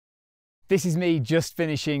This is me just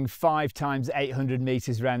finishing 5 times 800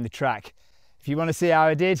 meters around the track. If you want to see how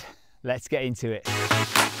I did, let's get into it.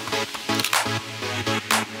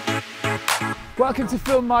 Welcome to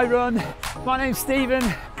Film My Run. My name's Stephen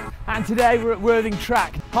and today we're at Worthing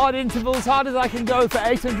Track. Hard intervals, hard as I can go for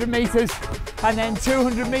 800 meters and then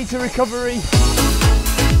 200 meter recovery.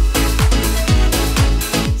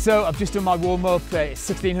 So I've just done my warm up.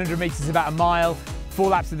 1600 meters, about a mile. 4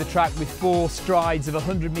 laps of the track with 4 strides of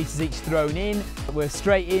 100 meters each thrown in. We're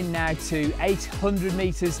straight in now to 800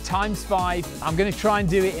 meters times 5. I'm going to try and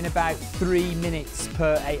do it in about 3 minutes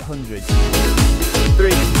per 800. 3,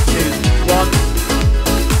 2, 1.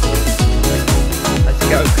 Let's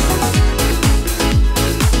go.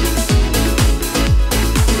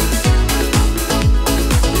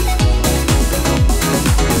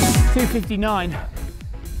 .259,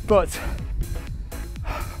 but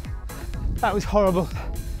that was horrible.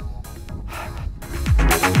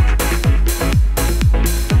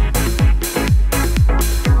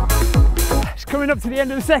 It's coming up to the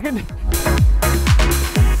end of the second.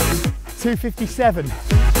 2:57.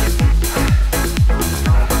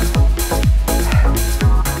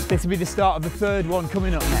 This will be the start of the third one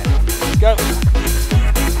coming up now. Let's go.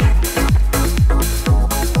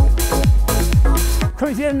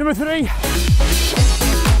 Coming to the end, number 3.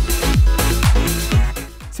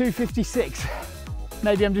 2:56.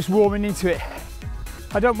 Maybe I'm just warming into it.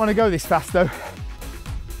 I don't want to go this fast though.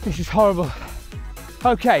 This is horrible.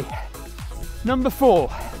 Okay, number 4.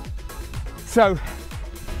 So,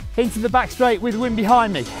 into the back straight with wind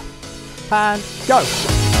behind me. And go.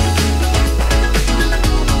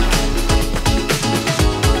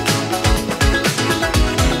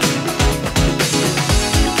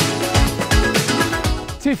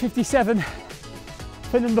 .257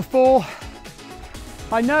 for number 4.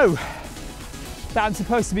 I know that I'm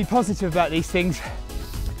supposed to be positive about these things.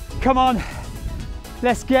 Come on,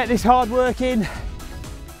 let's get this hard work in.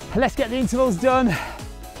 Let's get the intervals done.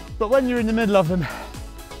 But when you're in the middle of them,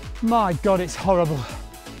 my God, it's horrible.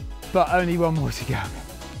 But only 1 more to go.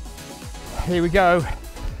 Here we go.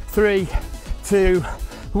 3, 2,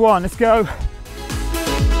 1, let's go.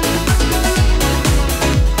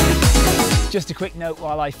 Just a quick note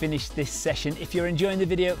while I finish this session. If you're enjoying the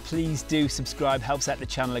video, please do subscribe. Helps out the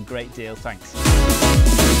channel a great deal. Thanks.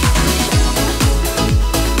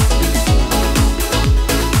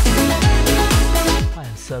 I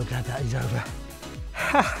am so glad that is over.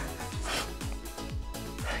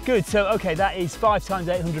 Good, so okay, that is 5 times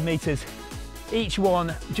 800 meters. Each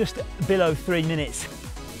one just below 3 minutes.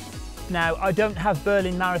 Now, I don't have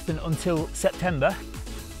Berlin Marathon until September,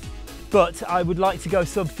 but I would like to go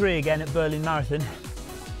sub 3 again at Berlin Marathon.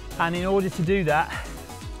 And in order to do that,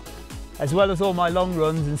 as well as all my long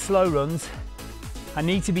runs and slow runs, I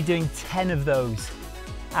need to be doing 10 of those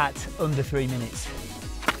at under 3 minutes.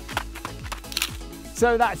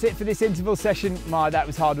 So that's it for this interval session. My, that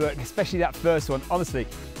was hard work, especially that first one. Honestly,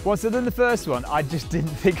 once I'd done the first one, I just didn't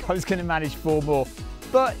think I was gonna manage 4 more.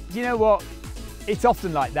 But you know what? It's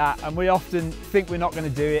often like that, and we often think we're not gonna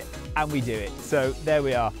do it, and we do it. So there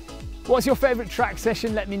we are. What's your favourite track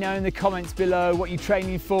session? Let me know in the comments below what you're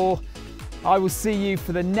training for. I will see you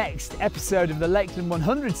for the next episode of the Lakeland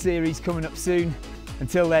 100 series coming up soon.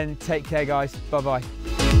 Until then, take care guys, bye bye.